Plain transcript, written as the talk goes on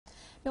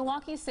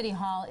Milwaukee City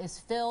Hall is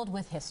filled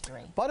with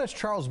history. But as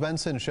Charles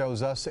Benson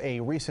shows us,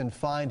 a recent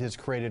find has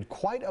created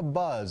quite a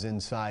buzz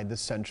inside the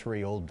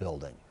century-old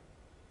building.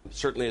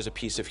 Certainly as a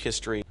piece of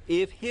history.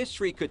 If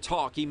history could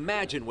talk,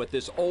 imagine what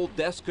this old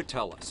desk could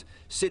tell us.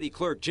 City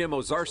Clerk Jim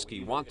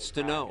Ozarski wants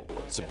to know.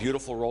 It's a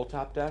beautiful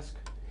roll-top desk,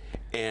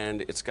 and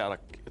it's got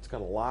a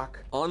lock.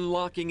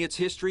 Unlocking its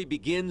history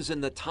begins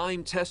in the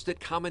time-tested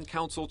Common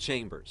Council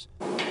chambers.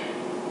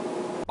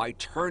 By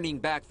turning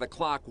back the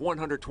clock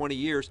 120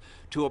 years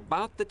to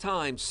about the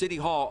time City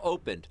Hall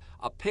opened,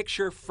 a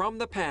picture from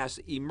the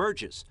past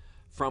emerges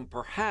from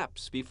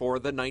perhaps before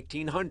the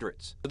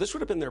 1900s. This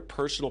would have been their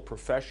personal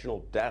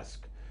professional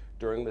desk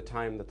during the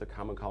time that the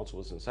Common Council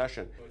was in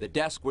session. The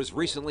desk was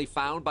recently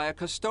found by a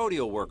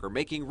custodial worker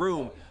making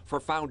room for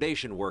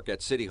foundation work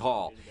at City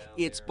Hall.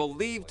 It's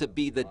believed to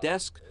be the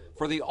desk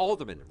for the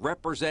alderman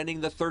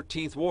representing the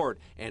 13th Ward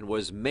and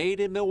was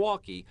made in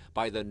Milwaukee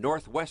by the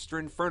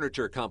Northwestern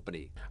Furniture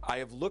Company. I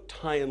have looked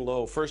high and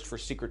low, first for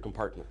secret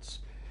compartments,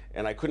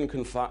 and I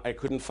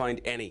couldn't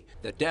find any.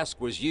 The desk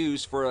was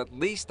used for at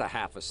least a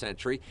half a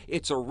century.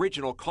 Its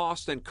original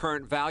cost and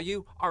current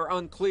value are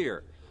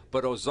unclear,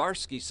 but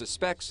Ozarski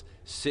suspects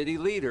city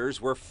leaders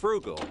were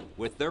frugal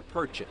with their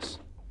purchase.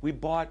 We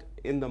bought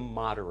in the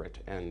moderate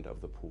end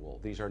of the pool.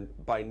 These are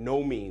by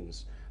no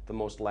means the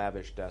most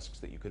lavish desks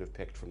that you could have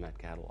picked from that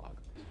catalog.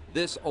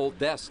 This old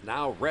desk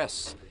now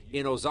rests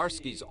in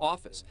Ozarski's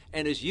office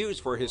and is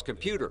used for his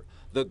computer.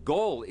 The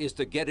goal is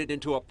to get it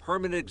into a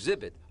permanent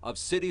exhibit of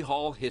City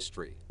Hall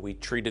history. We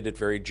treated it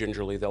very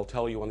gingerly. They'll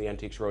tell you on the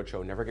Antiques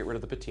Roadshow, never get rid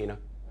of the patina.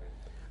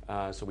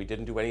 So we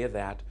didn't do any of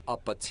that. A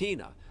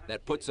patina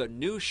that puts a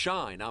new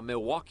shine on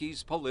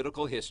Milwaukee's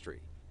political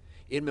history.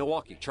 In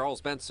Milwaukee, Charles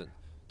Benson,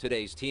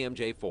 today's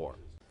TMJ4.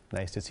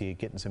 Nice to see it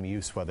getting some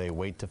use while they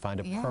wait to find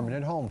a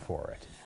permanent home for it.